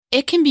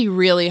It can be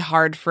really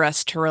hard for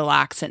us to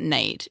relax at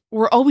night.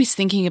 We're always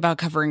thinking about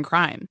covering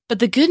crime. But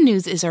the good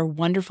news is our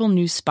wonderful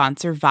new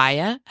sponsor,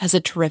 Via, has a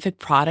terrific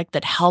product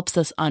that helps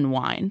us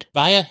unwind.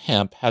 Via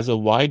Hemp has a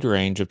wide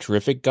range of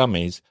terrific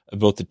gummies of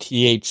both the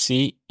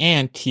THC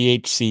and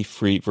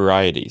THC-free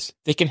varieties.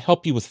 They can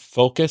help you with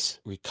focus,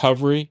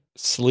 recovery,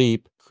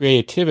 sleep,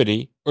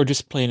 creativity, or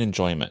just plain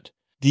enjoyment.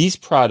 These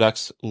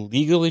products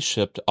legally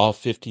ship to all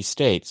 50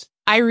 states.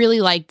 I really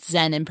liked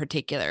Zen in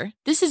particular.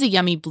 This is a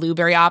yummy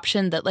blueberry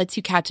option that lets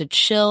you catch a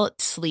chill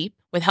sleep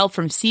with help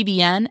from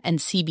CBN and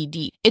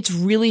CBD. It's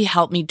really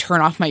helped me turn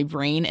off my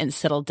brain and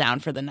settle down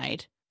for the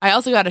night. I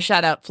also got to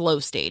shout out Flow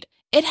State.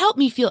 It helped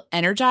me feel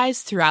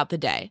energized throughout the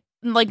day.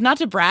 Like, not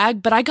to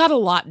brag, but I got a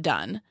lot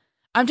done.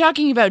 I'm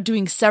talking about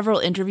doing several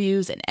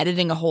interviews and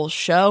editing a whole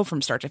show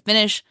from start to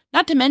finish,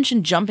 not to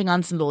mention jumping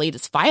on some of the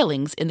latest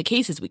filings in the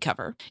cases we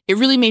cover. It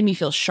really made me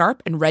feel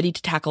sharp and ready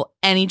to tackle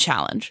any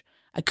challenge.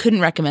 I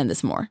couldn't recommend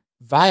this more.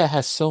 Via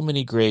has so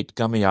many great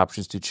gummy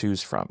options to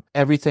choose from.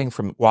 Everything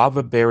from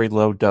guava berry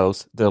low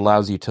dose that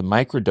allows you to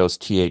microdose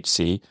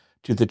THC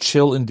to the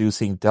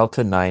chill-inducing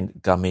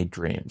Delta-9 gummy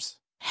dreams.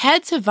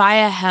 Head to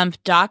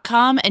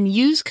viahemp.com and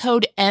use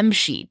code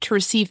MSHEET to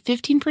receive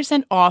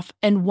 15% off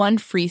and one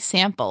free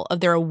sample of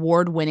their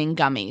award-winning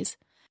gummies.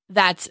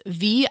 That's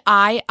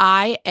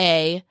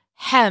VIIA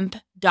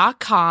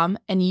hemp.com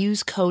and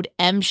use code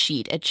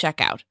MSHEET at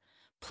checkout.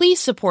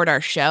 Please support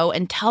our show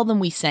and tell them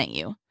we sent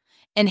you.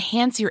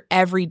 Enhance your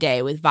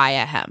everyday with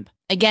Via Hemp.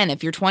 Again,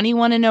 if you're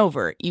 21 and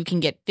over, you can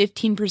get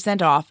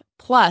 15% off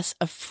plus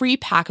a free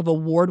pack of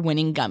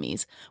award-winning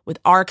gummies with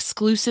our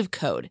exclusive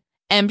code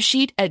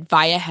MSheet at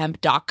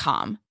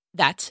viahemp.com.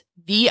 That's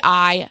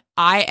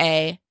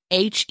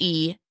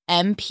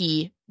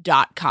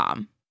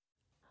VIIAHEMP.com.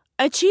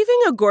 Achieving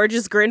a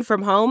gorgeous grin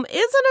from home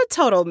isn't a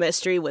total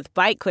mystery with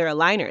Byte Clear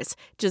aligners.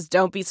 Just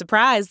don't be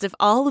surprised if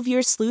all of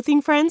your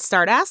sleuthing friends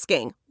start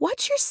asking,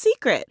 "What's your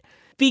secret?"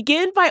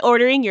 Begin by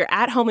ordering your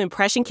at-home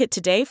impression kit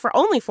today for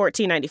only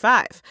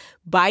 $14.95.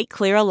 Byte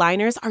Clear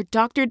aligners are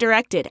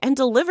doctor-directed and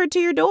delivered to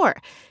your door.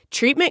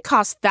 Treatment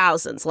costs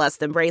thousands less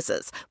than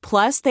braces.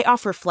 Plus, they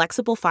offer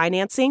flexible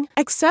financing,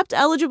 accept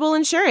eligible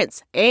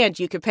insurance, and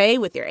you can pay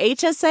with your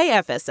HSA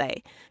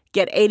FSA.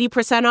 Get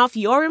 80% off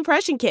your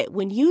impression kit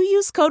when you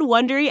use code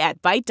WONDERY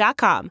at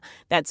Byte.com.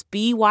 That's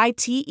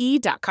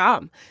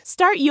BYTE.com.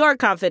 Start your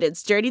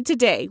confidence journey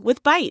today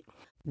with Byte.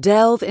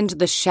 Delve into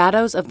the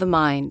shadows of the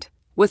mind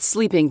with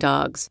Sleeping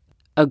Dogs,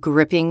 a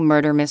gripping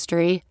murder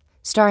mystery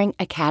starring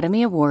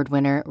Academy Award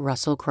winner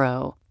Russell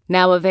Crowe.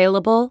 Now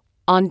available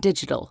on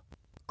digital.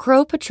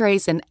 Crowe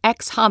portrays an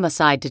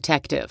ex-homicide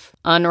detective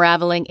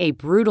unraveling a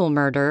brutal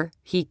murder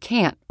he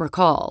can't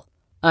recall.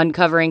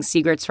 Uncovering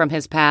secrets from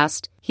his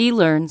past, he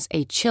learns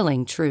a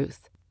chilling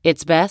truth.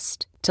 It's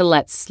best to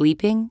let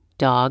sleeping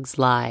dogs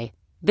lie.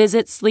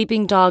 Visit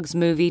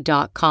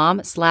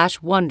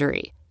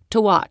sleepingdogsmovie.com/Wondery to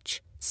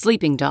watch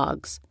Sleeping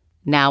Dogs,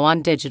 now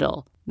on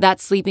digital.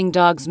 That's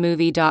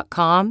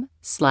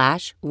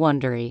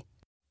sleepingdogsmovie.com/Wondery.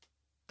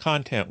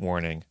 Content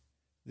warning.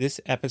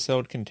 This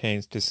episode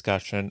contains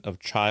discussion of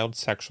child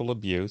sexual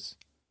abuse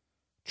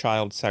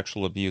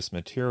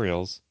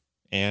materials,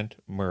 and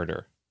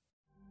murder.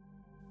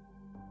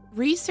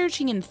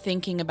 Researching and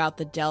thinking about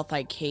the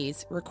Delphi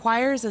case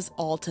requires us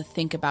all to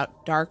think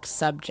about dark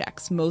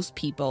subjects most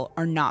people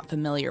are not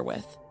familiar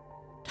with.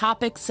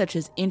 Topics such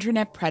as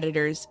internet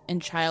predators and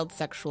child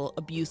sexual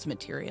abuse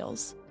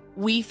materials.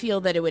 We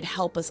feel that it would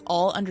help us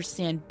all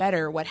understand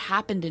better what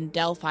happened in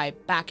Delphi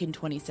back in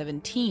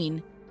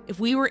 2017 if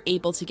we were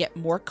able to get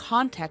more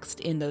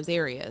context in those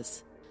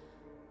areas.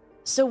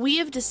 So we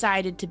have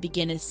decided to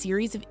begin a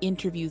series of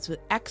interviews with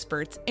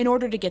experts in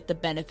order to get the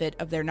benefit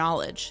of their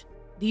knowledge.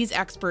 These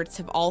experts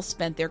have all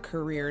spent their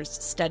careers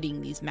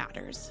studying these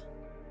matters.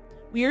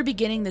 We are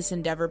beginning this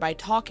endeavor by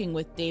talking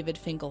with David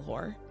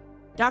Finkelhor.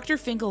 Dr.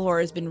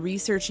 Finkelhor has been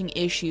researching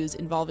issues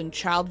involving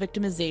child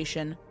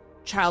victimization,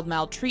 child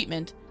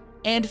maltreatment,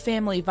 and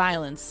family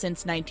violence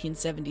since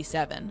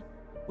 1977,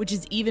 which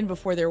is even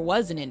before there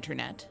was an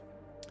internet.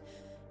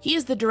 He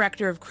is the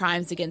director of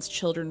Crimes Against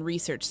Children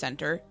Research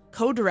Center,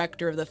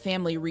 co-director of the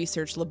Family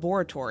Research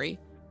Laboratory,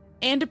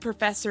 and a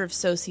professor of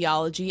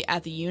sociology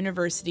at the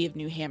University of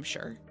New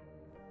Hampshire.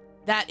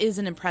 That is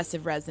an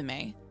impressive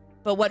resume,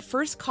 but what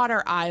first caught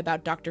our eye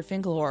about Dr.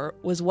 Finkelhor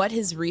was what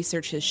his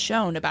research has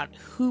shown about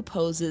who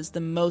poses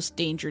the most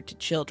danger to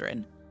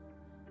children.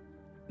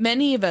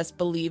 Many of us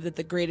believe that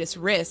the greatest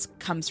risk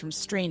comes from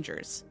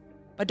strangers,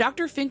 but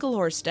Dr.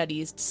 Finkelhor's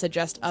studies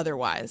suggest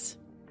otherwise.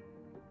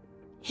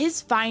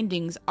 His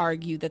findings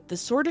argue that the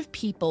sort of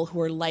people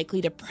who are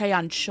likely to prey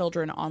on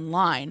children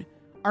online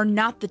are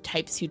not the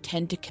types who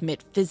tend to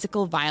commit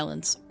physical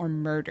violence or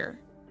murder.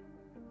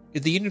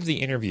 At the end of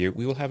the interview,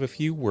 we will have a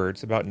few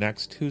words about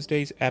next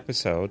Tuesday's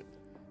episode,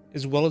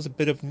 as well as a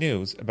bit of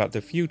news about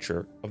the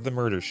future of the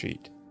Murder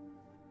Sheet.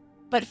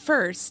 But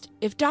first,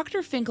 if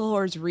Dr.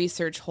 Finkelhor's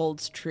research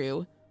holds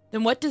true,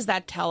 then what does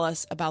that tell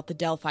us about the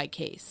Delphi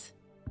case?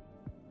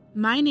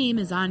 My name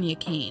is Anya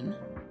Kane.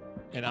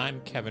 And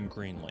I'm Kevin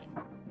Greenlee.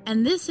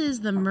 And this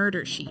is The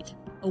Murder Sheet,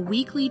 a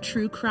weekly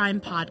true crime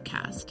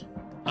podcast.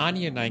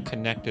 Anya and I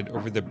connected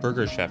over the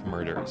Burger Chef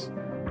murders,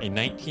 a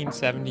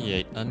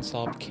 1978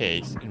 unsolved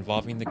case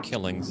involving the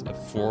killings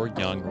of 4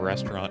 young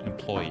restaurant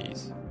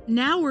employees.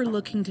 Now we're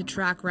looking to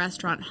track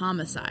restaurant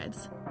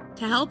homicides.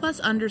 To help us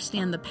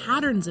understand the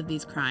patterns of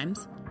these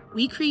crimes,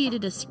 we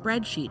created a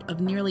spreadsheet of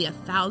nearly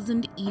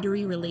 1,000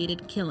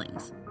 eatery-related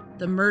killings,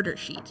 the Murder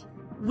Sheet.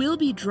 We'll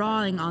be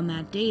drawing on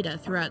that data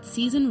throughout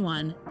Season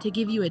 1 to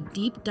give you a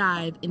deep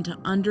dive into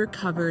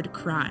undercovered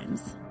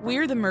crimes.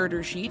 We're the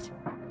Murder Sheet,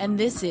 and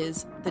this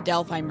is The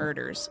Delphi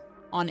Murders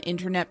on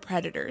Internet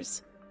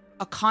Predators,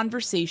 a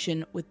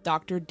conversation with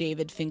Dr.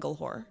 David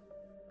Finkelhor.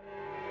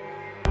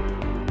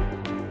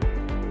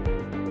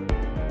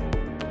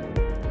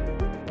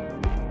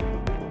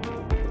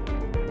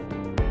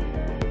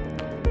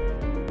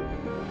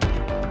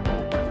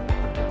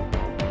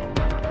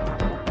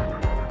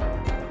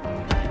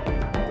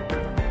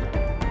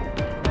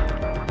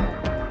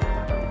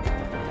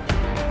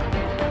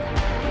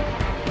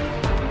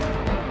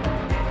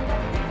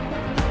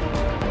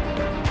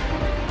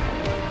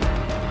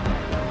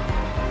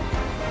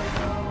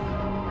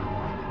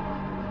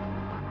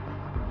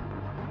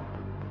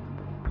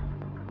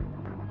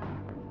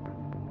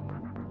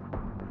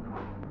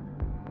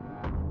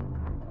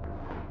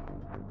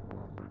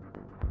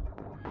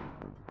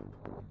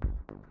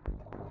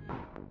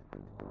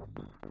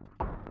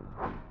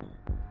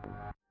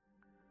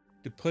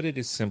 To put it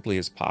as simply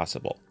as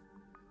possible,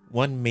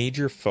 one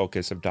major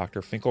focus of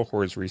Dr.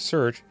 Finkelhor's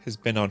research has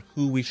been on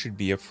who we should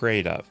be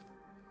afraid of.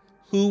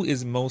 Who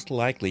is most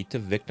likely to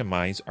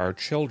victimize our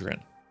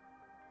children?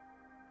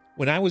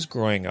 When I was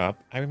growing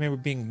up, I remember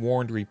being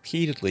warned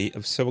repeatedly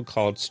of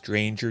so-called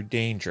stranger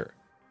danger,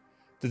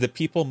 that the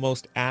people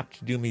most apt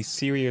to do me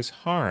serious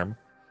harm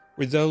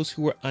were those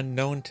who were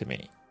unknown to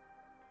me.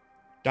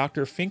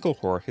 Dr.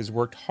 Finkelhor has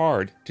worked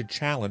hard to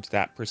challenge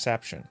that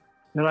perception.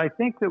 And I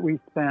think that we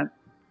spent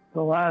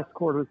the last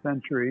quarter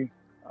century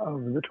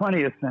of the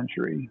 20th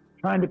century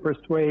trying to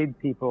persuade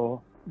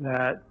people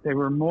that they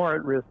were more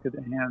at risk at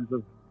the hands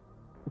of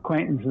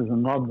acquaintances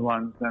and loved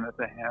ones than at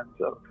the hands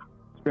of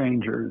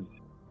strangers.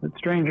 That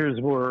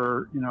strangers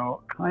were,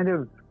 kind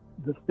of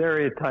the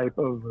stereotype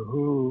of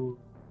who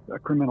a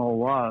criminal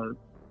was,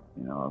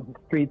 a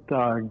street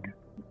thug,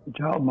 a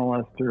child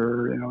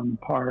molester, in the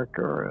park,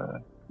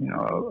 or,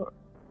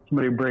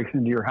 somebody who breaks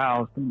into your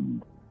house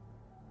and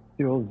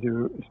steals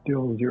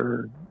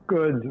your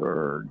goods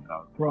or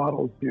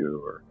throttles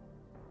you.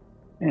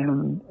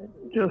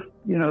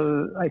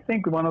 I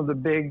think one of the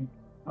big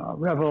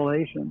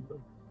revelations of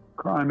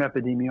crime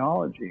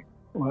epidemiology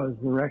was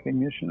the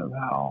recognition of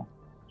how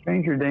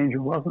stranger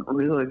danger wasn't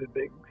really the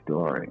big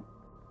story.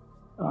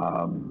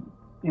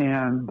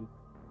 And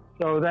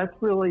so that's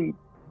really,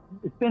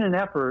 it's been an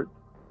effort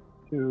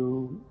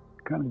to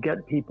kind of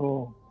get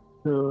people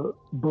to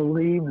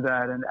believe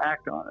that and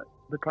act on it,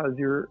 because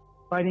you're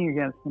fighting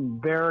against some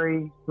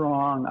very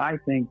strong, I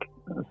think,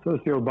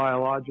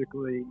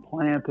 sociobiologically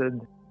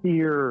planted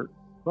fear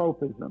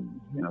tropisms,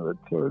 that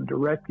sort of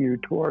direct you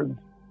towards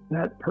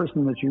that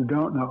person that you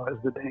don't know as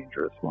the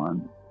dangerous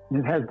one. And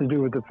it has to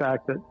do with the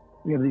fact that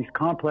we have these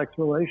complex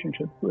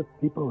relationships with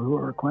people who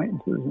are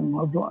acquaintances and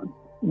loved ones.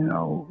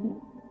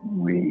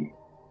 We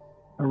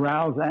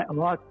arouse a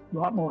lot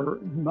more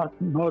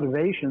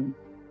motivation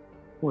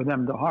for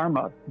them to harm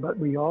us, but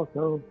we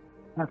also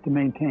have to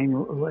maintain a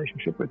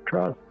relationship with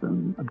trust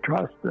and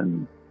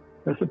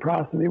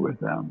reciprocity with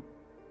them.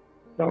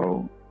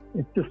 So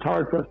it's just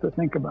hard for us to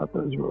think about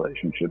those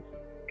relationships,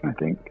 I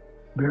think,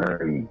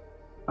 very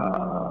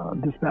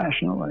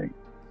dispassionately.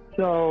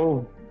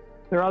 So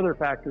there are other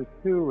factors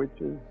too, which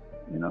is,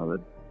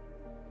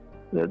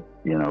 that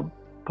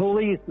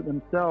police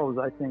themselves,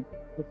 I think,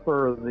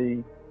 prefer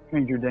the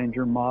stranger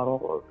danger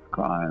model of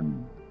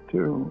crime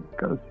too,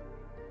 because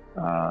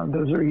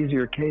those are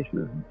easier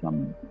cases in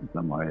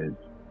some ways,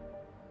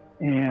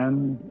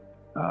 and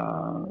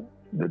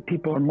that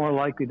people are more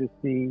likely to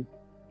see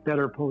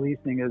better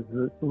policing as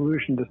the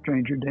solution to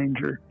stranger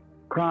danger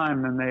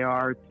crime than they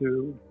are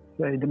to,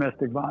 say,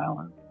 domestic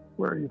violence,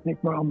 where you think,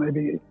 well,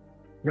 maybe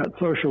we got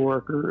social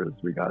workers,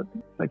 we got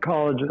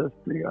psychologists,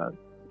 we got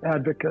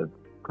advocates,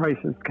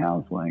 crisis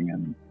counseling,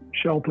 and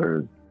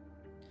shelters.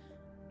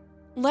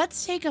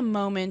 Let's take a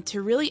moment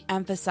to really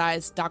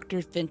emphasize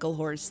Dr.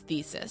 Finkelhor's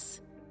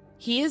thesis.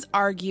 He is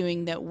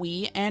arguing that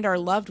we and our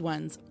loved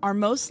ones are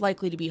most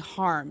likely to be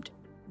harmed,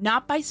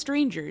 not by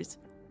strangers,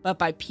 but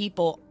by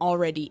people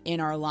already in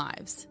our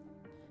lives.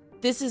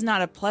 This is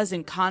not a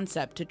pleasant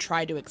concept to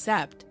try to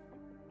accept.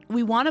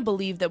 We want to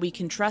believe that we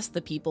can trust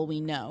the people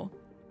we know,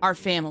 our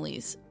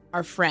families,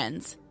 our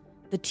friends,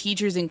 the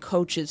teachers and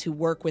coaches who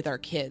work with our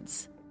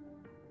kids.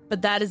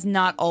 But that is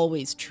not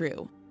always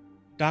true.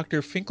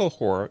 Dr.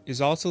 Finkelhor is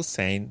also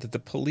saying that the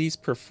police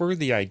prefer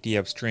the idea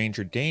of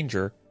stranger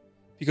danger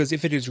because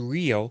if it is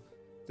real,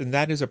 then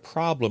that is a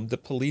problem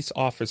that police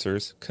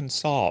officers can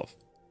solve.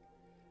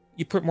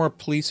 You put more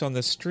police on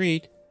the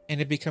street, and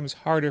it becomes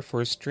harder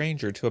for a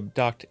stranger to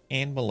abduct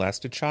and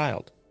molest a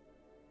child.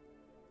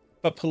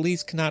 But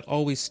police cannot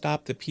always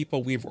stop the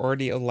people we've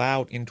already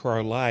allowed into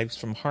our lives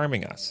from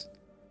harming us.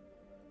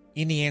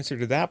 Any answer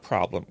to that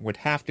problem would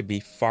have to be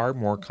far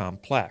more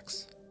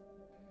complex.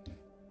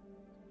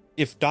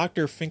 If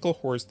Dr.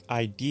 Finkelhorst's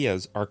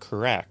ideas are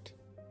correct,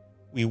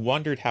 we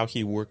wondered how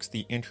he works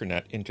the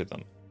internet into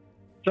them.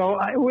 So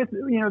with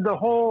the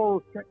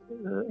whole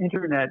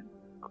internet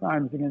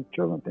crimes against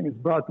children thing has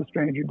brought the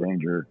stranger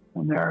danger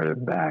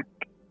narrative back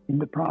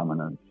into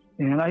prominence.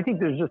 And I think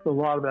there's just a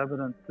lot of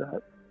evidence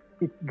that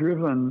it's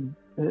driven,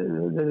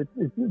 that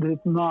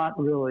it's not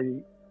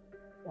really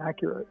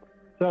accurate.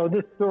 So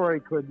this story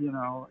could, in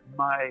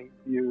my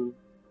view,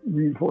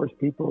 reinforce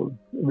people's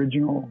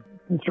original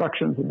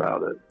instructions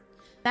about it.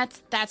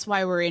 That's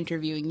why we're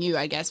interviewing you,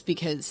 I guess,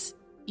 because,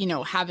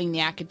 having the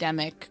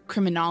academic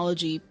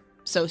criminology,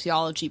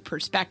 sociology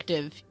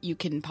perspective, you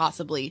can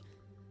possibly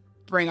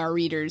bring our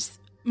readers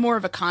more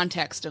of a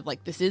context of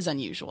like, this is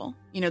unusual.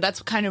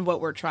 That's kind of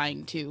what we're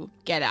trying to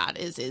get at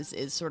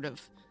is sort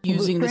of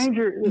using the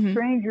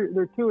stranger.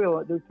 There are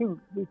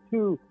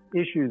two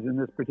issues in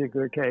this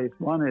particular case.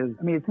 One is,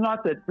 it's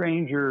not that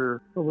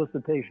stranger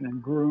solicitation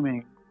and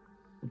grooming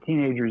of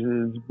teenagers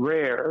is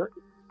rare.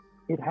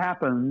 It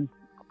happens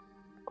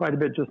quite a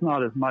bit, just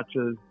not as much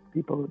as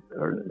people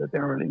that they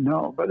already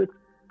know. But it's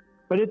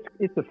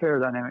a fair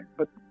dynamic.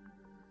 But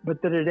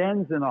that it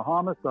ends in a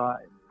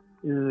homicide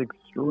is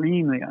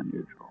extremely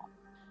unusual.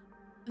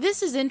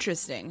 This is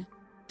interesting.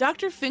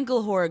 Dr.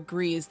 Finkelhor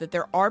agrees that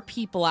there are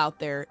people out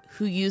there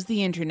who use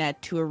the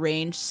internet to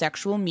arrange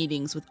sexual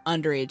meetings with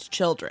underage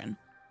children.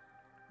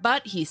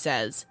 But, he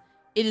says,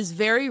 it is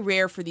very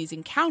rare for these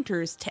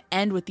encounters to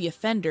end with the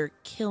offender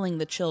killing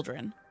the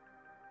children.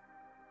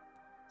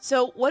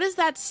 So, what does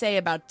that say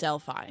about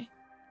Delphi?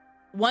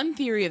 One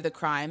theory of the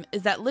crime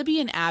is that Libby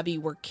and Abby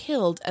were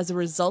killed as a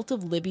result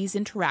of Libby's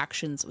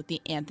interactions with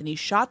the Anthony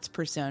Shots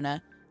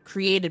persona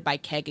created by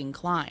Kegan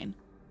Kline.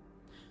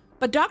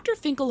 But Dr.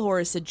 Finkelhor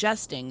is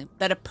suggesting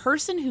that a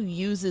person who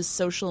uses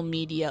social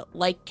media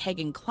like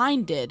Kegan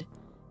Kline did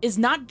is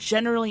not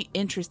generally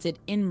interested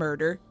in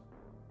murder,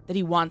 that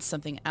he wants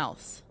something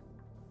else.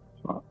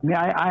 Well,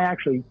 I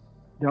actually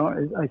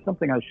don't. It's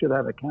something I should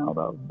have account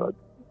of, but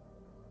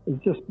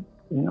it's just,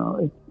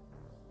 it's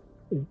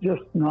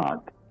just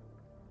not.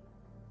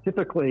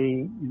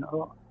 Typically,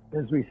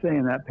 as we say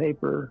in that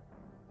paper,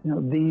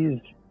 these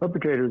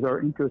perpetrators are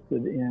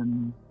interested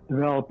in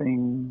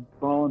developing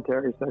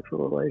voluntary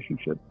sexual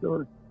relationships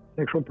or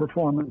sexual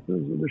performances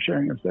or the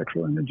sharing of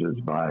sexual images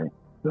by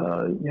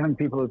the young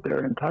people that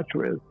they're in touch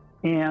with.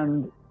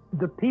 And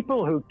the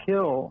people who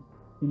kill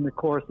in the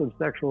course of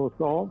sexual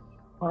assault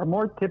are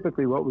more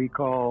typically what we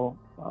call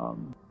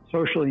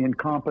socially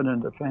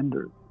incompetent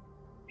offenders.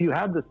 If you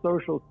have the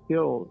social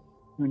skills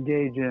to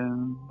engage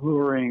in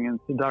luring and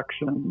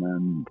seduction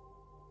and,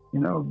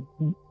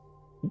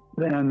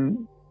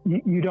 then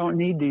you don't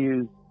need to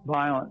use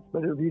violence.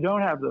 But if you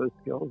don't have those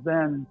skills,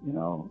 then,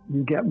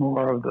 you get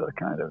more of the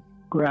kind of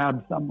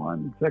grab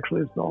someone,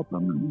 sexually assault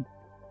them, and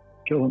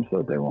kill them so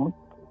that they won't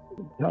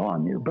tell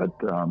on you. But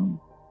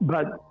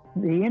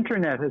the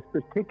internet has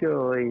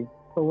particularly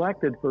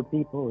selected for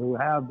people who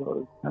have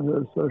those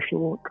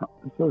social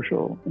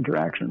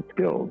interaction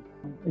skills.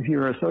 If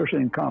you're a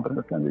socially incompetent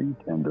offender, you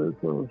tend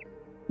to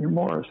you're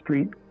more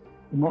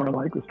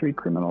like a street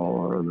criminal,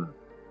 or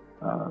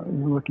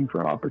you're looking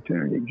for an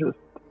opportunity. Just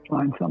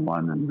find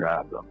someone and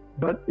grab them.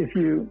 But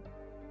the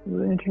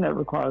internet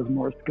requires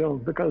more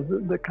skills, because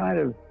the kind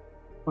of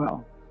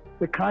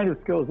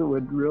skills that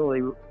would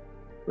really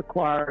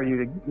require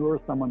you to lure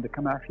someone to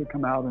come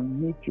out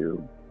and meet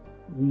you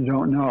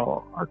don't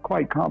know, are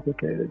quite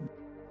complicated.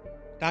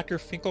 Dr.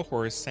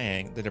 Finkelhor is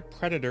saying that a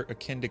predator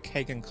akin to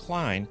Kegan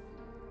Kline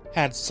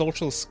had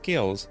social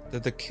skills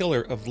that the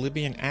killer of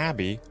Libby and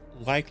Abby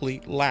likely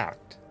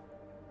lacked.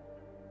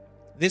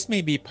 This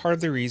may be part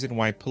of the reason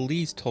why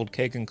police told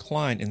Kegan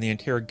Kline in the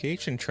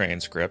interrogation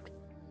transcript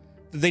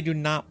that they do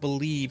not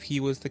believe he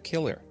was the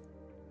killer.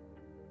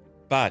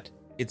 But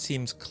it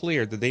seems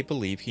clear that they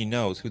believe he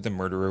knows who the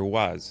murderer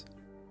was.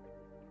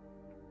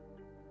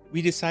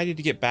 We decided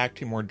to get back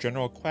to more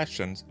general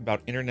questions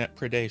about internet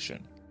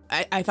predation.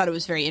 I thought it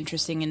was very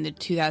interesting in the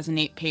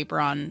 2008 paper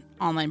on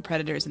online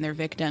predators and their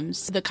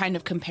victims, the kind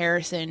of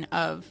comparison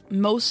of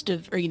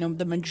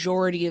the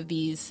majority of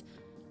these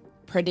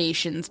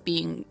predations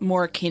being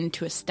more akin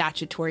to a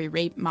statutory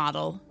rape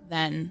model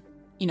than,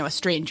 a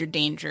stranger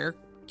danger,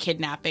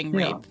 kidnapping,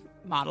 rape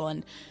model.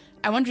 And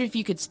I wonder if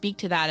you could speak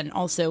to that and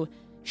also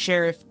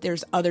share if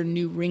there's other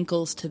new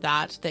wrinkles to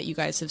that you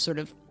guys have sort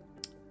of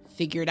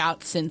figured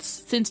out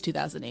since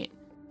 2008.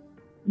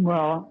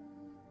 Well,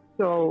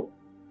 so,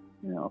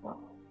 our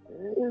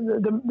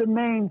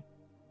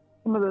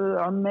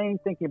main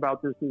thinking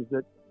about this is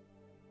that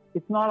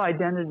it's not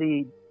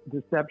identity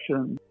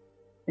deception,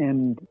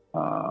 and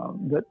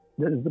that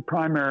is the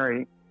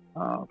primary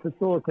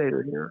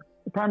facilitator here.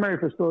 The primary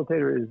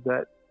facilitator is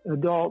that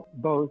adults,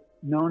 both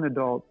known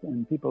adults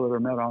and people that are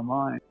met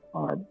online,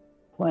 are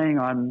playing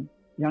on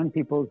young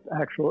people's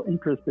actual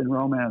interest in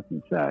romance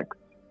and sex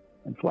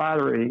and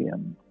flattery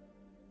and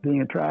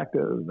being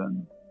attractive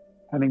and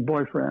having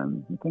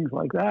boyfriends and things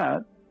like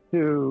that,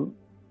 to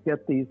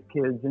get these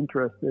kids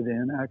interested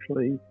in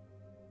actually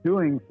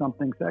doing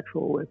something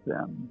sexual with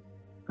them,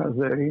 because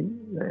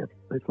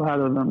they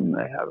flatter them,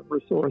 they have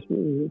resources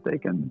that they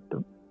can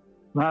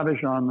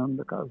lavish on them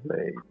because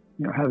they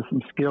have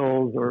some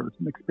skills or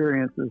some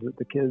experiences that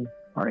the kids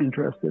are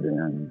interested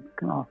in,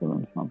 can offer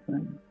them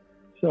something.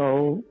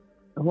 So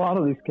a lot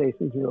of these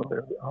cases really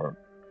are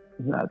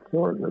that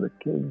sort, where the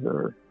kids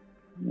are,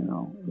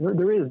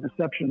 there is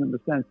deception in the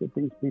sense that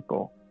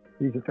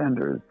these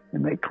offenders, they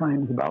make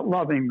claims about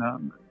loving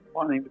them,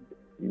 wanting to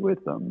be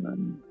with them,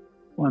 and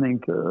wanting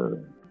to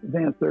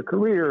advance their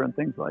career and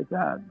things like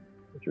that,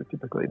 which are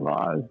typically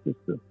lies,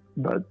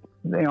 but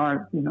they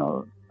aren't,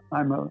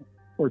 I'm a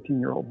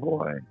 14-year-old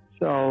boy.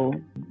 So,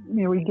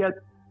 we get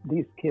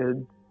these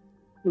kids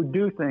who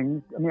do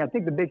things. I mean, I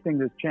think the big thing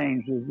that's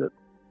changed is that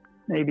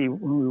maybe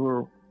when we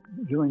were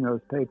doing those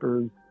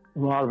papers, a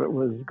lot of it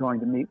was going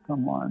to meet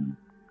someone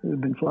who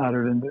had been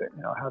flattered into,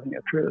 having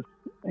a tryst.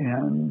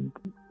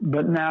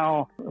 But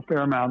now a fair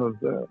amount of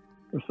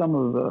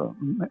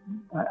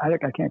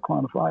I can't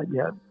quantify it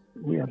yet.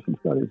 We have some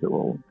studies that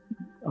will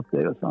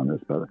update us on this,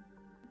 but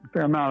a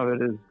fair amount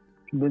of it is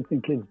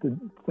convincing kids to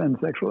send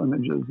sexual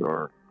images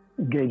or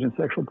engage in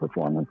sexual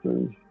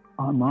performances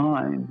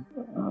online,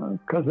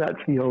 because that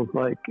feels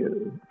like,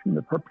 from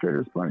the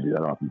perpetrator's point of view,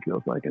 that often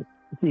feels like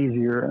it's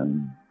easier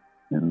and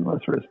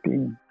less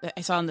risky.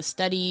 I saw in the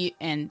study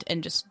and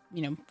just,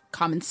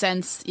 common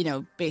sense,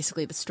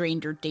 basically the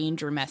stranger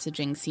danger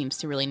messaging seems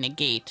to really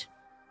negate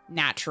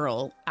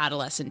natural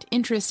adolescent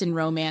interest in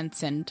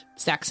romance and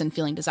sex and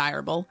feeling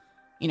desirable,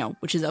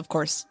 which is, of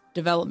course,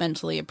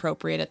 developmentally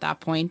appropriate at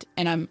that point.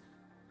 And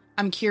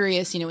I'm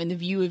curious, in the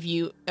view of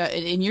you,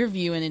 in your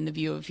view and in the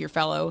view of your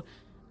fellow,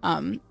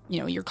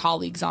 your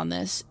colleagues on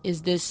this,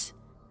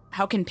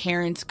 how can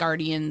parents,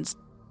 guardians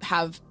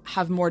have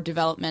more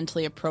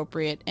developmentally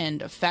appropriate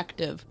and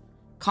effective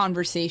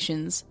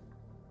conversations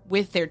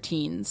with their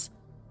teens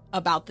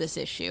about this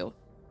issue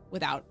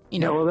without,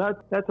 Yeah, well,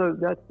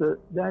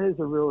 that is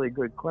a really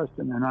good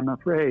question, and I'm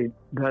afraid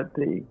that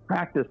the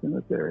practice in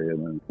this area,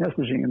 the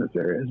messaging in this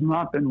area, has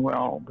not been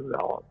well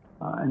developed,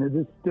 and it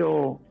is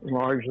still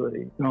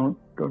largely don't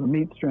go to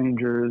meet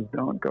strangers,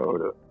 don't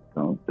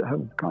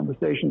have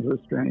conversations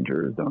with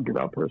strangers, don't give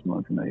out personal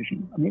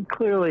information. I mean,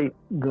 clearly,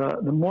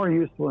 the more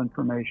useful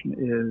information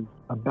is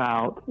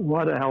about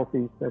what a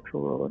healthy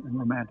sexual and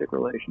romantic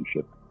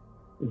relationship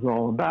is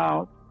all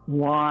about,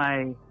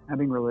 why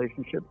having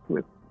relationships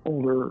with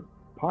older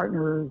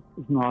partners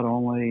is not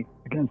only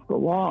against the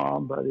law,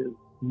 but is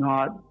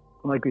not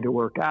likely to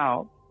work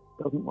out,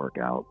 doesn't work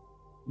out,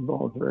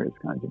 involves various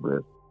kinds of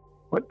risks,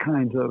 what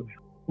kinds of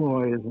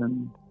ploys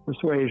and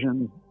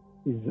persuasions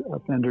these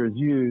offenders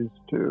use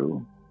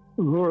to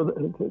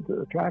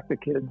to attract the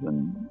kids,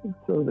 and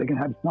so they can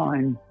have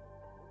signs,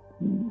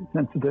 be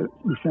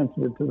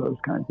sensitive to those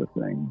kinds of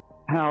things.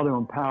 How to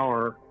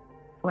empower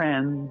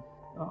friends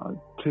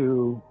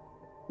who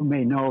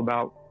may know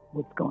about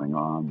what's going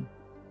on,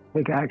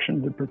 take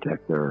action to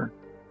protect their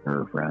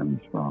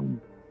friends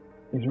from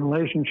these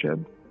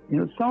relationships.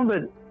 Some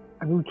of it,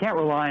 we can't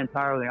rely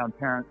entirely on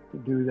parents to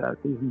do that.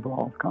 These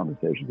involve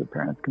conversations that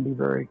parents can be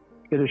very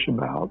skittish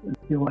about and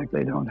feel like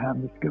they don't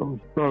have the skills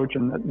to approach,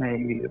 and that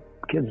maybe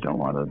kids don't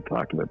want to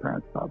talk to their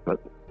parents about.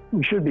 But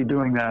we should be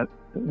doing that,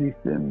 at least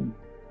in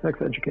sex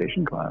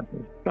education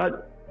classes.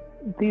 But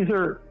these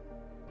are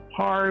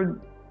hard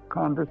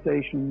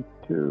conversations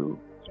to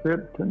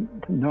script, to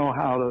know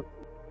how to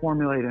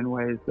formulate in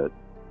ways that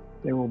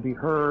they will be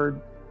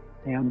heard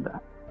and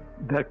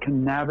that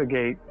can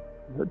navigate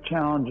the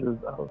challenges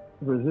of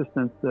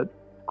resistance that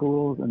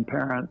schools and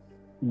parents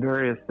and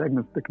various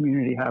segments of the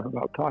community have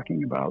about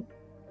talking about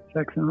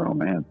sex and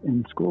romance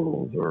in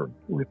schools or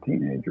with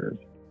teenagers.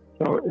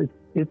 So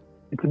it's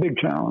a big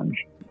challenge.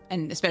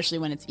 And especially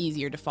when it's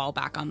easier to fall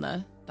back on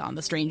the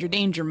stranger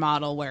danger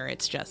model, where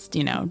it's just,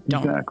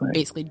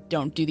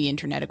 don't do the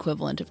internet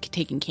equivalent of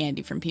taking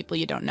candy from people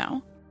you don't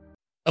know.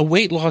 A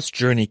weight loss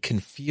journey can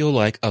feel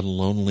like a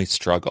lonely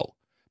struggle,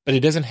 but it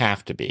doesn't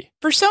have to be.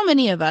 For so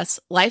many of us,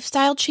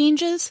 lifestyle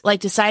changes, like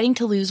deciding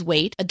to lose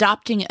weight,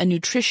 adopting a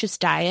nutritious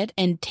diet,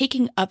 and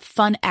taking up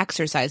fun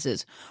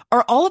exercises,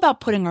 are all about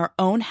putting our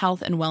own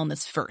health and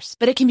wellness first.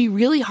 But it can be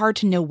really hard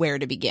to know where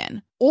to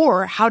begin,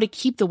 or how to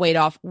keep the weight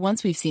off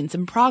once we've seen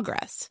some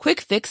progress.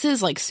 Quick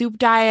fixes like soup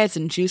diets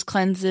and juice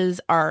cleanses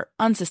are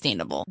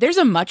unsustainable. There's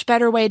a much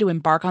better way to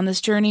embark on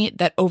this journey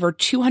that over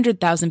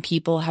 200,000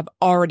 people have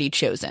already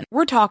chosen.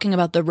 We're talking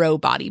about the Ro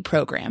Body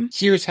program.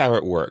 Here's how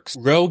it works.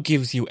 Ro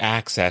gives you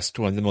access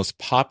to one of the most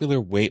popular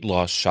weight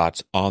loss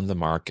shots on the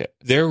market.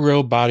 Their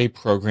Ro Body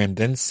program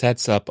then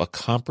sets up a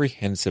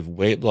comprehensive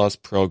weight loss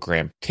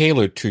program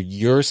tailored to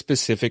your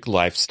specific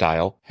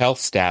lifestyle, health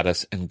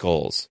status, and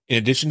goals. In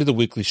addition to the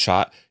weekly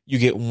shot, you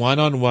get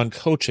one-on-one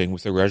coaching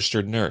with a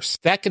registered nurse.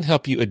 That can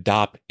help you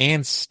adopt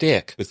and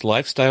stick with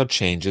lifestyle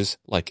changes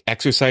like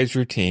exercise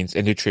routines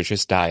and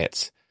nutritious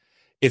diets.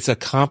 It's a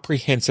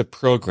comprehensive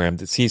program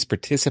that sees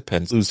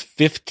participants lose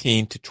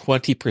 15 to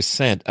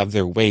 20% of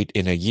their weight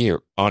in a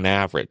year on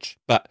average.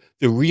 But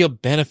the real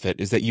benefit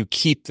is that you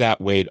keep that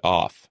weight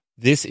off.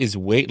 This is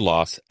weight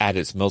loss at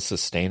its most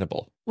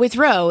sustainable. With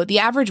Ro, the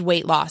average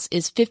weight loss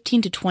is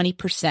 15 to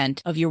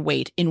 20% of your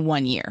weight in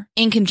 1 year,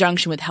 in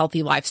conjunction with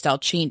healthy lifestyle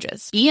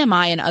changes.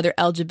 BMI and other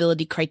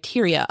eligibility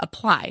criteria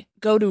apply.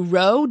 Go to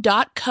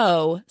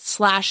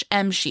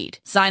ro.co/msheet.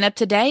 Sign up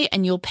today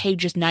and you'll pay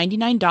just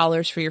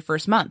 $99 for your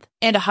first month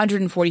and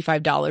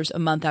 $145 a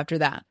month after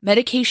that.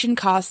 Medication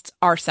costs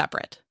are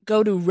separate.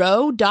 Go to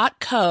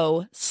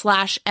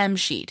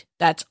ro.co/msheet.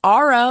 That's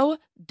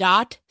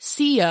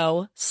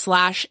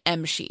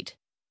ro.co/msheet.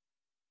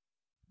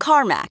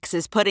 CarMax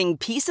is putting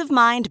peace of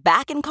mind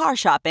back in car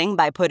shopping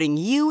by putting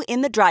you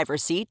in the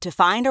driver's seat to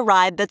find a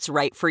ride that's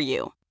right for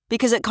you.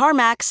 Because at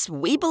CarMax,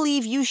 we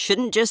believe you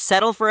shouldn't just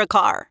settle for a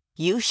car.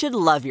 You should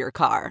love your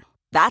car.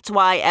 That's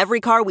why every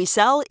car we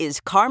sell is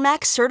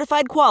CarMax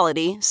certified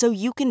quality, so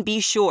you can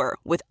be sure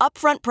with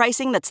upfront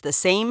pricing that's the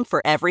same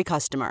for every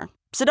customer.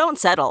 So don't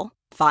settle.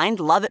 Find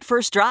love at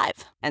first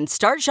drive and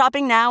start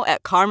shopping now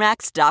at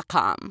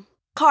CarMax.com.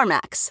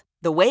 CarMax,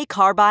 the way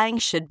car buying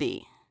should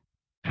be.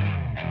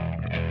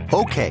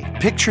 Okay,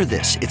 picture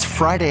this. It's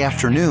Friday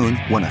afternoon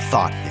when a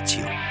thought hits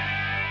you.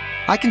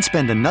 I can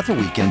spend another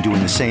weekend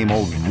doing the same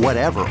old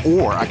whatever,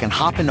 or I can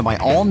hop into my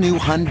all-new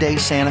Hyundai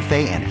Santa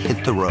Fe and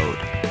hit the road.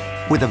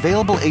 With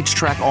available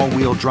H-Track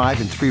all-wheel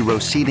drive and 3-row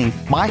seating,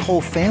 my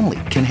whole family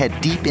can head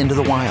deep into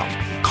the wild.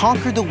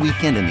 Conquer the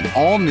weekend in the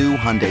all-new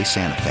Hyundai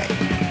Santa Fe.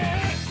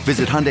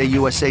 Visit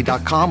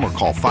HyundaiUSA.com or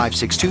call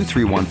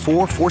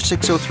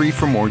 562-314-4603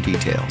 for more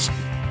details.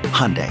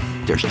 Hyundai,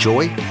 there's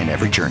joy in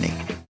every journey.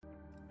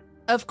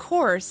 Of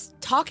course,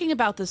 talking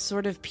about the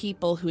sort of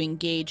people who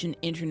engage in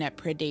internet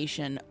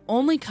predation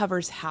only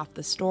covers half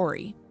the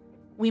story.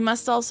 We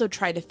must also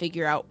try to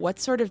figure out what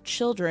sort of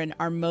children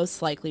are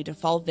most likely to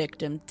fall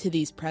victim to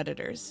these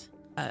predators.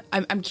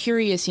 I'm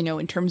curious,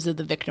 in terms of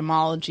the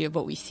victimology of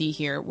what we see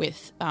here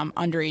with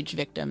underage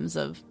victims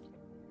of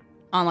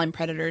online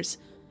predators.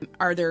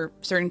 Are there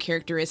certain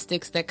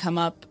characteristics that come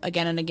up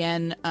again and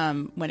again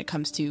when it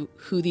comes to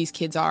who these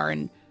kids are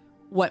and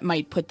what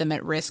might put them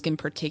at risk in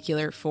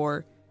particular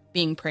for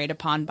being preyed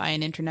upon by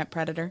an internet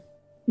predator?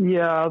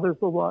 Yeah, there's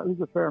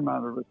a fair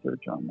amount of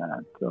research on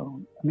that.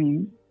 So, I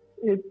mean,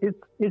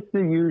 it's the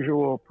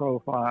usual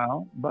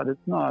profile, but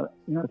it's not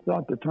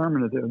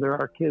determinative. There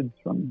are kids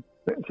the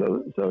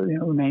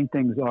main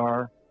things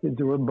are kids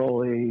who are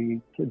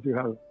bullied, kids who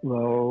have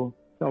low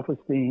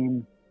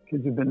self-esteem,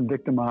 kids who've been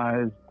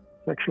victimized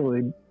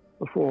sexually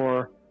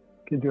before,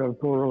 kids who have a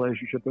poor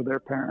relationship with their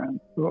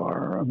parents, who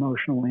are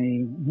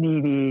emotionally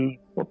needy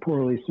or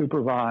poorly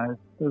supervised.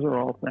 Those are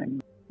all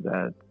things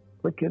that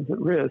put kids at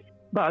risk.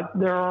 But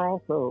there are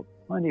also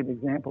plenty of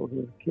examples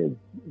of kids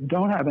who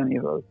don't have any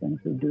of those things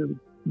who do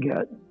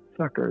get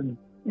suckered.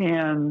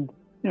 And,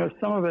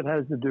 some of it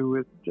has to do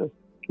with just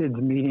kids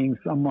meeting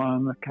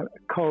someone, a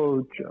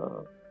coach,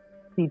 a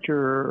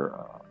teacher,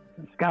 a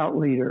scout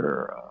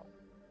leader,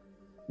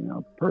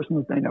 person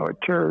that they know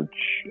at church,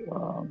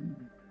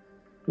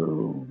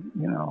 who,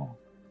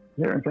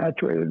 they're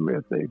infatuated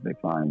with. They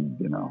find,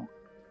 and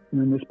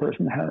then this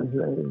person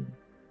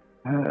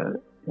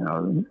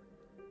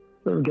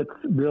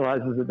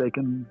realizes that they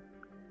can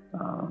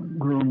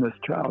groom this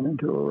child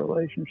into a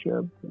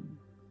relationship. And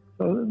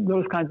so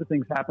those kinds of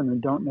things happen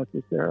and don't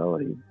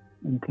necessarily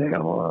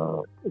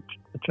entail a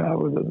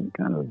child with a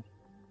kind of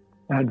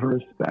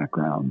adverse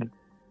background.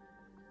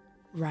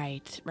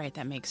 Right,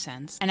 that makes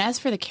sense. And as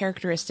for the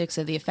characteristics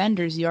of the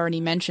offenders, you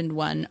already mentioned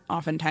one.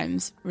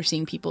 Oftentimes we're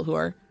seeing people who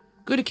are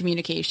good at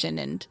communication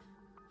and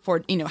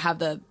have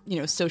the,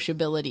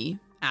 sociability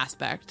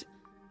aspect.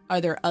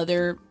 Are there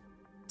other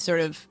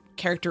sort of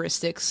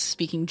characteristics,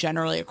 speaking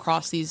generally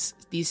across these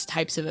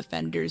types of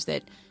offenders,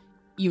 that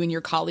you and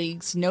your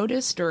colleagues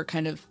noticed or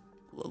kind of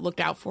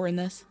looked out for in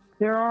this?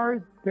 There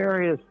are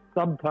various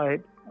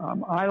subtypes.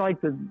 I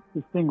like to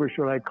distinguish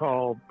what I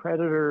call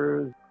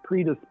predators,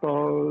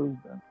 predisposed.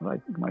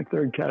 Like my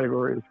third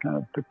category is kind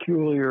of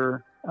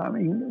peculiar. I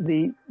mean,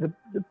 the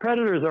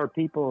predators are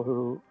people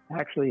who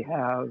actually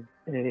have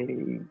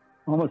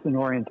almost an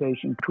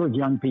orientation towards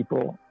young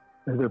people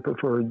as their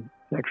preferred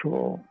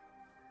sexual.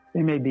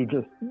 They may be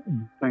just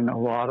doing a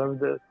lot of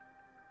this.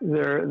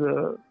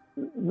 The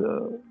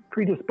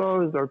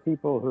predisposed are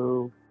people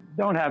who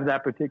don't have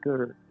that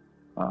particular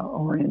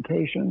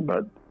orientation,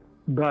 but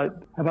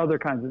have other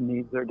kinds of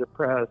needs. They're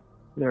depressed.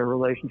 Their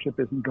relationship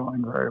isn't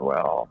going very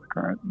well. The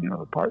current,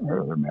 the partner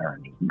of their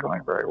marriage isn't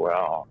going very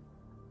well,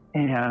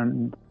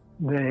 and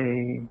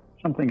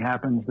something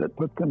happens that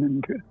puts them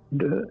into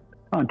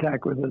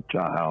contact with a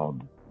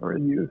child or a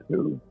youth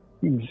who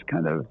seems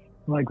kind of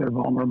like they're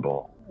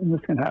vulnerable. And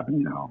this can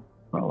happen, in a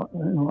lot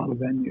of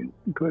venues,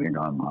 including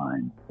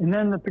online. And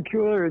then the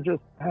peculiar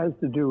just has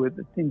to do with,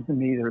 it seems to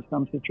me, there are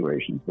some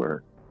situations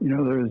where,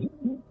 there's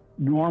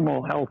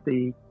normal,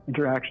 healthy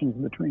interactions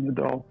between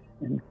adults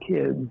and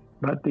kids,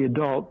 but the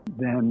adult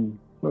then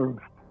sort of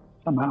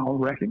somehow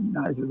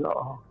recognizes,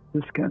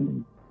 this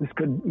can this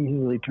could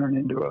easily turn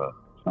into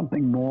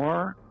something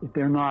more if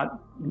they're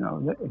not,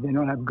 if they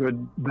don't have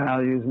good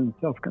values and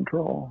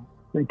self-control.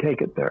 They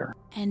take it there.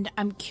 And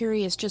I'm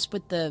curious, just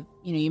with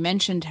you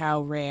mentioned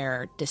how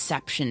rare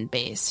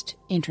deception-based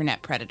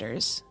internet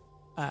predators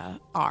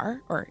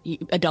are, or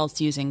adults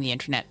using the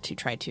internet to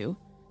try to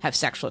have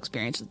sexual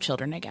experience with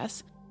children, I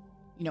guess.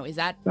 Is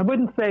that... I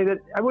wouldn't say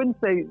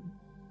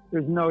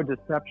there's no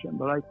deception,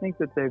 but I think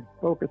that they've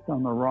focused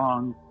on the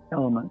wrong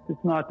elements.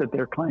 It's not that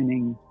they're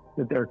claiming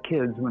that they're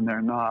kids when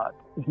they're not.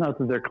 It's not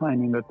that they're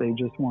claiming that they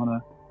just want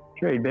to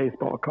trade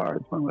baseball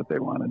cards when what they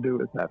want to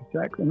do is have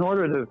sex. In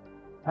order to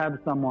have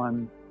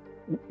someone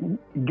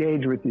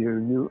engage with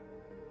you,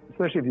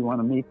 especially if you want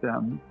to meet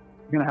them,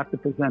 you're going to have to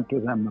present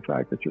to them the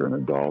fact that you're an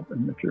adult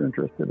and that you're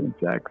interested in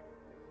sex.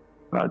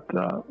 But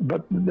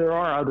there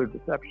are other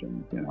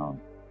deceptions,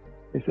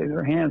 They say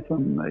they're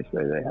handsome. They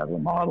say they have a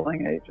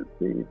modeling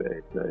agency.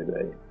 They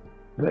say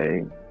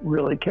they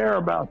really care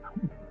about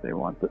them. They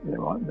want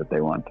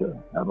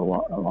to have a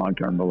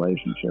long-term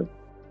relationship.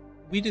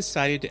 We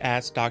decided to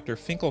ask Dr.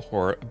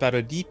 Finkelhor about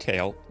a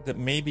detail that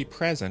may be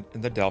present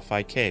in the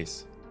Delphi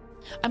case.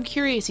 I'm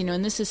curious,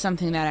 and this is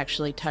something that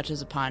actually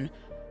touches upon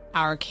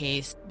our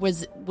case.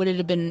 Would it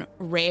have been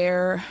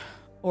rare,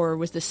 or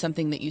was this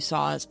something that you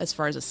saw as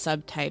far as a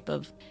subtype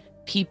of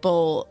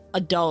people,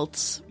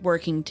 adults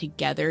working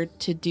together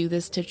to do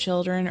this to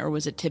children, or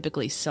was it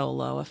typically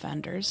solo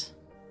offenders?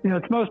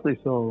 It's mostly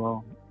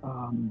solo.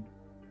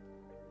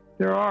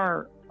 There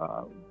are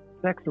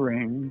sex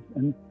rings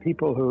and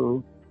people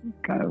who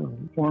kind of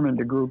form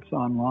into groups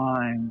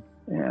online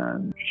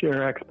and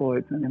share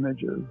exploits and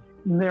images.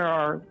 And there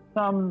are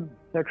some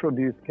sexual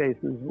abuse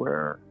cases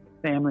where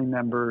family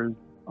members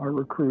are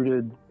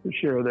recruited to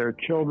share their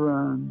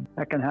children.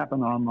 That can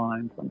happen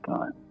online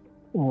sometimes.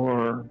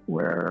 Or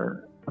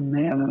where a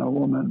man and a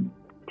woman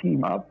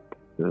team up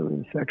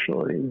to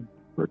sexually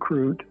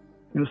recruit,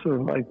 sort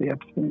of like the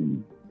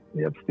Epstein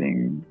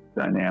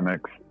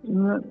dynamics.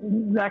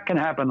 That can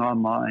happen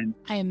online.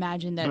 I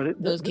imagine that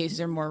those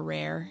cases are more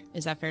rare.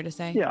 Is that fair to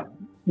say? Yeah,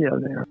 they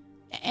are.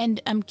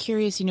 And I'm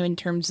curious, in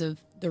terms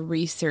of the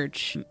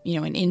research,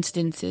 in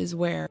instances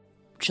where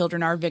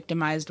children are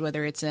victimized,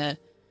 whether it's an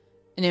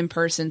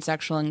in-person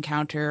sexual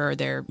encounter or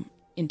they're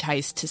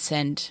enticed to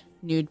send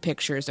nude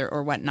pictures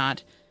or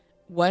whatnot,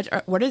 what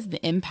is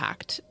the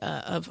impact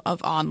of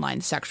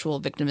online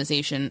sexual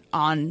victimization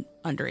on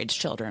underage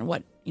children?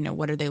 What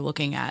are they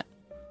looking at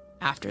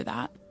after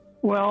that?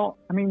 Well,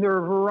 there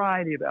are a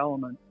variety of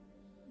elements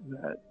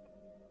that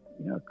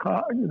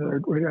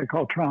what I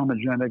call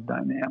traumagenic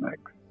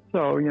dynamics.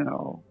 So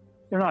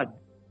they're not.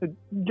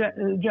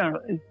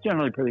 It's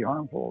generally pretty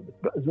harmful.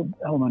 There's an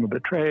element of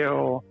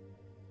betrayal.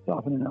 It's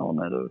often an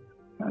element of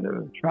kind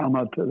of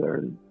trauma to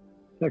their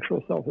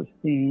sexual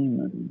self-esteem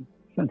and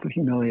sense of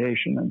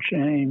humiliation and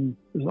shame.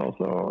 There's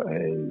also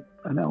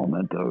an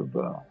element of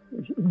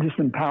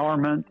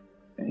disempowerment,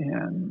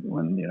 and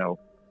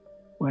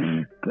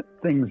when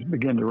things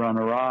begin to run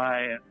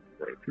awry and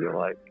they feel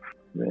like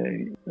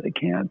they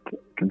can't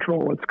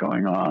control what's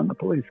going on, the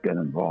police get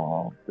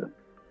involved,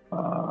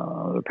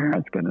 the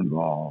parents get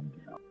involved.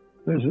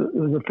 There's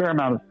a fair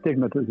amount of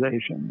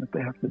stigmatization that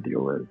they have to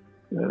deal with.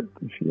 The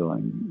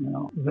feeling,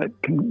 that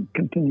can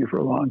continue for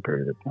a long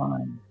period of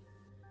time.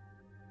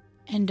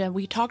 And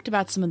we talked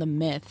about some of the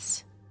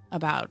myths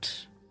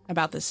about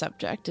this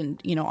subject,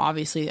 and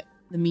obviously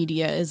the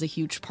media is a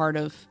huge part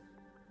of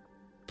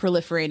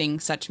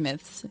proliferating such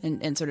myths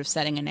and sort of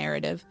setting a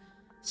narrative.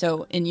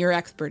 So, in your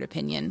expert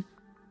opinion,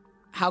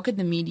 how could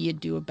the media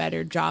do a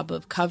better job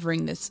of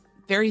covering this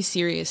very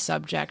serious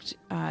subject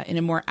in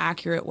a more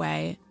accurate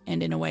way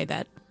and in a way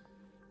that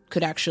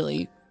could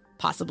actually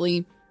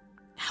possibly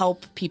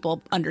help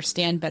people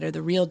understand better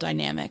the real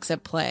dynamics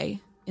at play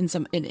in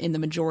the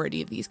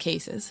majority of these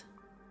cases?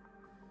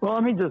 Well,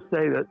 let me just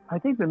say that I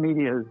think the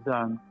media has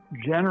done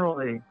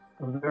generally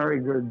a very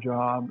good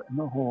job in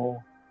the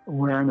whole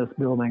awareness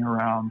building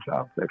around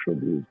child sexual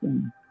abuse,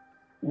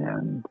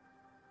 and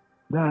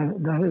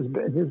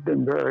that has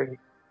been very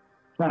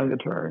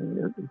salutary.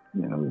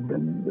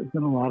 There's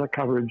been a lot of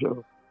coverage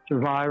of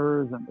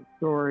survivors and the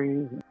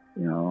stories,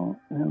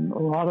 and a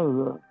lot of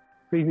the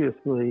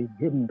previously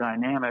hidden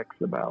dynamics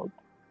about,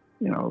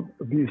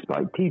 abuse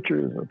by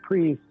teachers or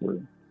priests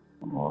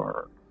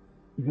or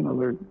even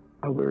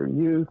other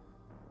youth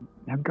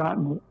have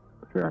gotten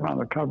a fair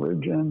amount of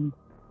coverage, and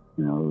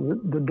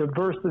the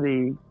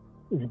diversity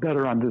is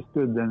better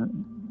understood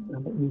than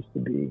it used to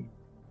be.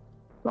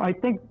 So I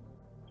think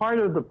part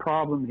of the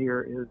problem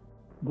here is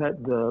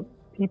that the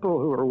people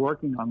who are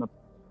working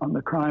on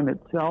the crime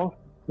itself,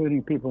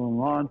 including people in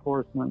law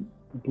enforcement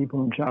and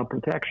people in child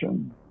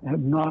protection,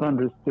 have not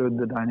understood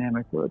the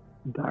dynamic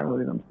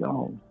entirely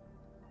themselves.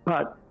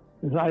 But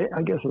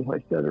I guess as I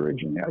said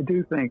originally, I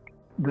do think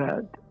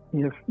that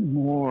if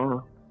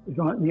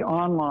the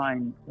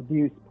online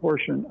abuse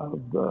portion of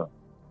the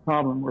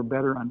problem were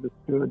better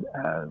understood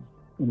as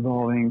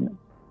involving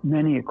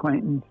many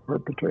acquaintance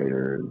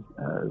perpetrators,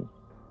 as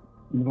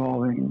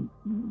involving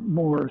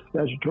more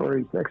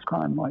statutory sex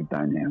crime-like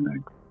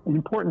dynamics. And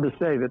important to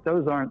say that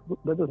that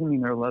doesn't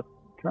mean they're less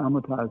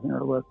traumatizing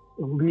or less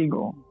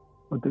illegal,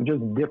 but they're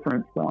just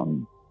different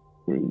from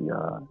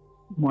the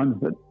ones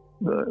that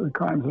the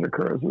crimes that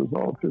occur as a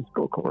result of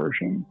physical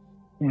coercion.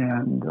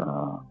 And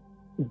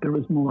if there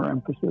was more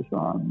emphasis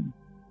on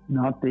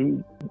not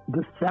the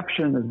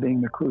deception as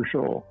being the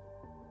crucial,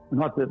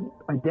 not the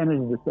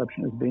identity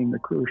deception as being the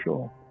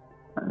crucial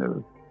kind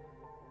of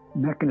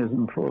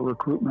mechanism for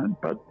recruitment,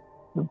 but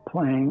the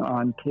playing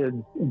on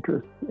kids'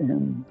 interests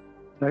in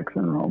sex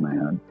and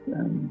romance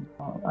and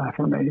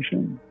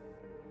affirmation.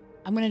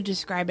 I'm going to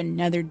describe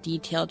another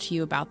detail to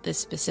you about this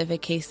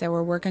specific case that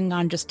we're working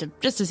on, just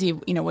to see,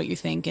 what you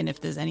think and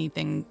if there's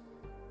anything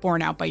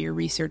borne out by your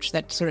research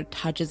that sort of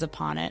touches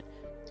upon it.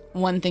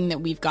 One thing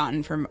that we've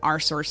gotten from our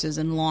sources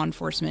in law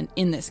enforcement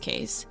in this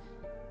case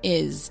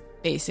is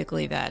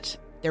basically that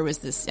there was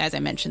this, as I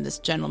mentioned, this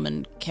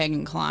gentleman,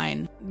 Kegan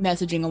Kline,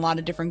 messaging a lot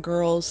of different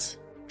girls,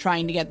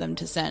 trying to get them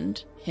to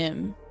send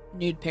him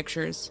nude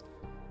pictures.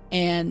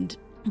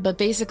 But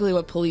basically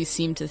what police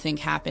seem to think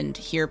happened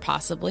here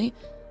possibly,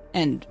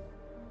 and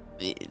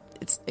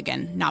it's,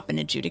 again, not been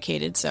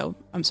adjudicated, so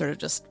I'm sort of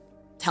just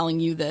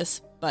telling you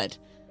this, but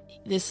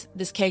this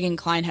Kegan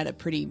Kline had a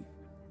pretty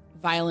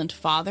violent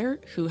father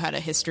who had a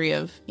history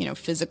of,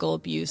 physical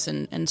abuse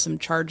and some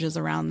charges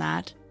around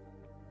that.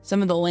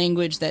 Some of the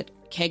language that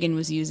Kegan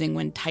was using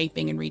when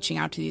typing and reaching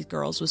out to these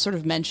girls was sort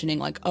of mentioning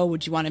like, oh,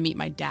 would you want to meet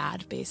my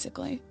dad,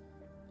 basically.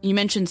 You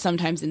mentioned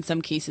sometimes in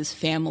some cases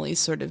families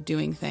sort of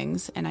doing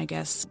things, and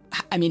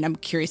I'm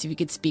curious if you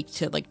could speak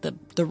to like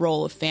the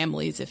role of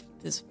families, if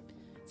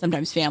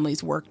sometimes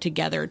families work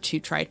together to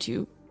try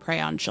to prey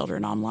on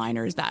children online,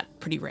 or is that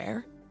pretty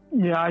rare?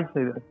 Yeah, I'd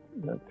say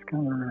that's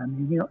kind of rare. I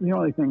mean,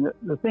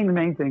 the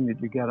main thing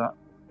that you get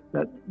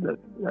that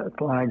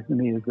flags to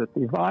me is that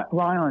the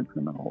violent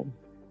criminals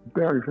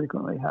very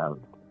frequently have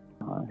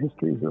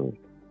histories of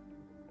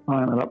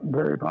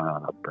very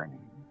violent upbringing.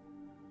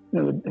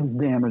 It has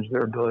damaged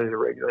their ability to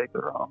regulate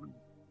their own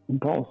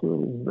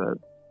impulses. That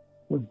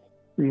was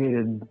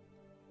created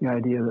the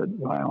idea that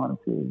violence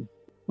is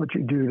what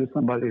you do to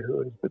somebody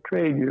who has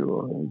betrayed you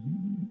or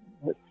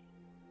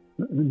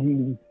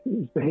whose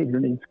behavior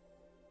needs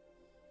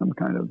some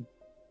kind of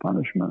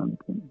punishment.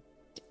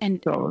 And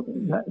so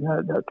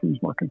that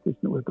seems more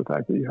consistent with the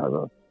fact that you have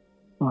a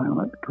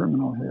violent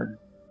criminal here.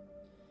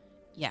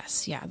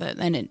 Yes, yeah,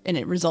 and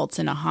it results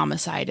in a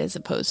homicide as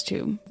opposed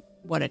to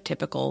what a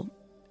typical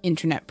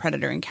internet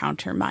predator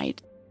encounter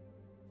might.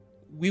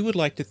 We would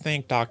like to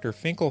thank Dr.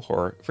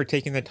 Finkelhor for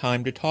taking the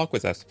time to talk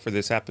with us for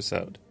this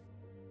episode.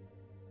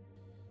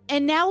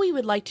 And now we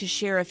would like to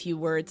share a few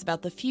words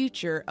about the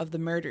future of the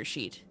Murder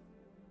Sheet.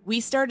 We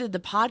started the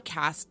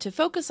podcast to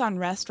focus on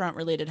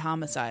restaurant-related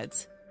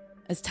homicides.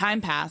 As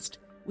time passed,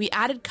 we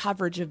added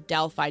coverage of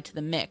Delphi to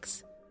the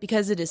mix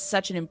because it is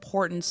such an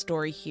important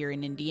story here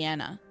in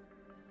Indiana.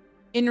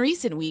 In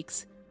recent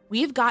weeks,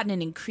 we have gotten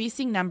an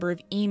increasing number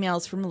of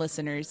emails from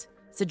listeners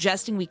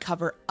suggesting we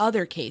cover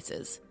other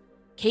cases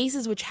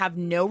which have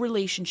no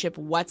relationship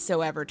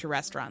whatsoever to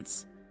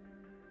restaurants.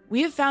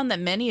 We have found that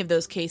many of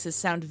those cases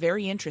sound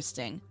very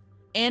interesting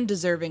and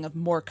deserving of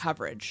more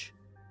coverage.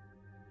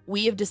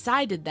 We have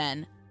decided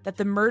then that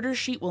the Murder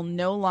Sheet will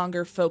no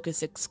longer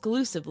focus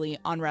exclusively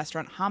on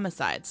restaurant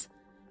homicides,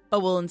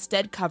 but will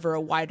instead cover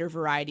a wider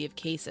variety of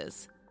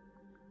cases.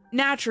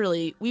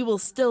 Naturally, we will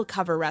still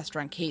cover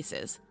restaurant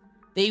cases.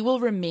 They will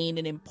remain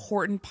an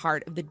important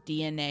part of the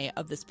DNA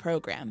of this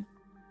program.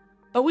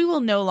 But we will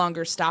no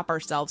longer stop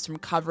ourselves from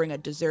covering a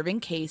deserving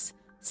case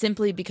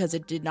simply because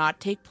it did not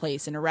take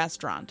place in a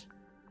restaurant.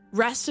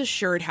 Rest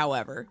assured,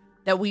 however,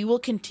 that we will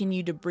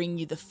continue to bring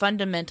you the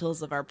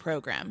fundamentals of our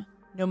program,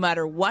 no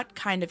matter what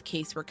kind of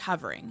case we're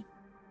covering.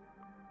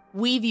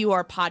 We view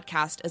our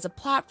podcast as a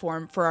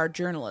platform for our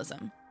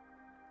journalism.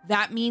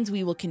 That means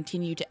we will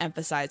continue to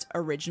emphasize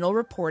original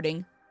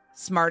reporting,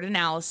 smart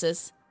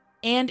analysis,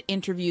 and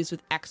interviews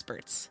with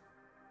experts.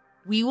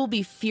 We will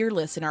be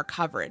fearless in our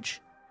coverage,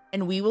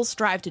 and we will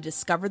strive to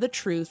discover the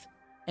truth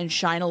and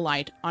shine a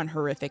light on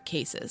horrific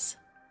cases.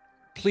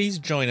 Please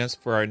join us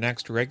for our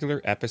next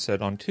regular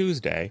episode on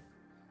Tuesday,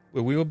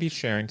 where we will be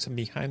sharing some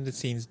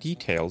behind-the-scenes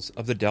details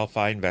of the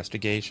Delphi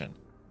investigation.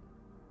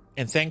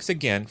 And thanks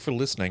again for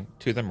listening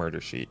to The Murder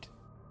Sheet.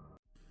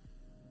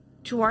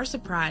 To our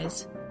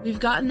surprise, we've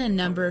gotten a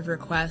number of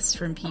requests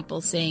from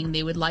people saying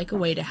they would like a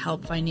way to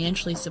help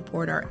financially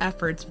support our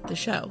efforts with the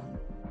show.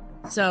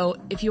 So,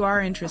 if you are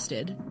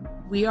interested,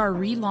 we are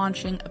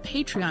relaunching a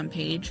Patreon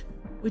page,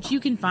 which you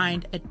can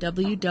find at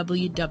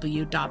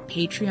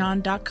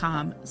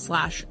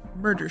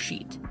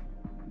www.patreon.com/murdersheet.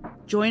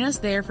 Join us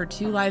there for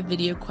 2 live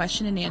video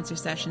question and answer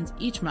sessions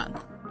each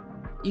month.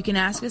 You can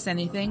ask us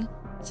anything,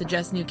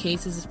 suggest new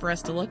cases for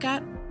us to look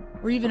at,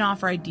 or even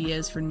offer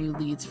ideas for new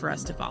leads for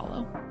us to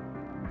follow.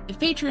 If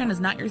Patreon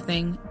is not your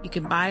thing, you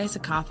can buy us a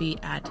coffee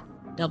at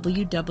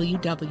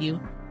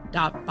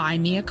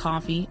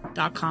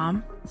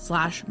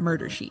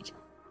www.buymeacoffee.com/murdersheet.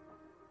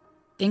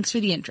 Thanks for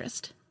the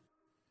interest.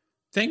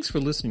 Thanks for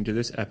listening to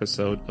this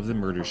episode of The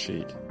Murder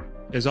Sheet.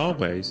 As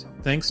always,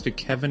 thanks to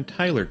Kevin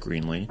Tyler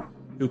Greenlee,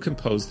 who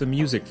composed the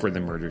music for The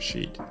Murder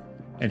Sheet,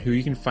 and who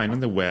you can find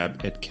on the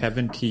web at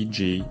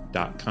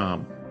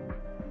kevintg.com.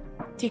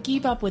 To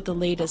keep up with the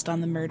latest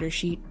on The Murder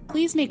Sheet,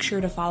 please make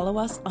sure to follow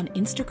us on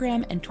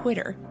Instagram and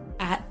Twitter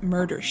at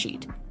Murder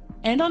Sheet,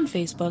 and on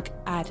Facebook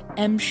at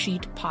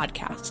MSheet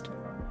Podcast,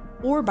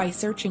 or by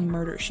searching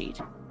Murder Sheet.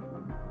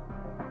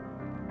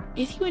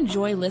 If you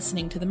enjoy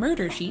listening to The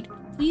Murder Sheet,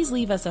 please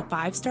leave us a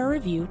 5-star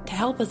review to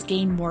help us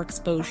gain more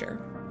exposure.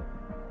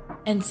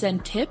 And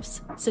send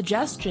tips,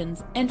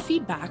 suggestions, and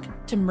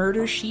feedback to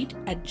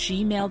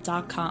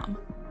murdersheet@gmail.com.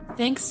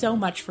 Thanks so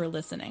much for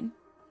listening.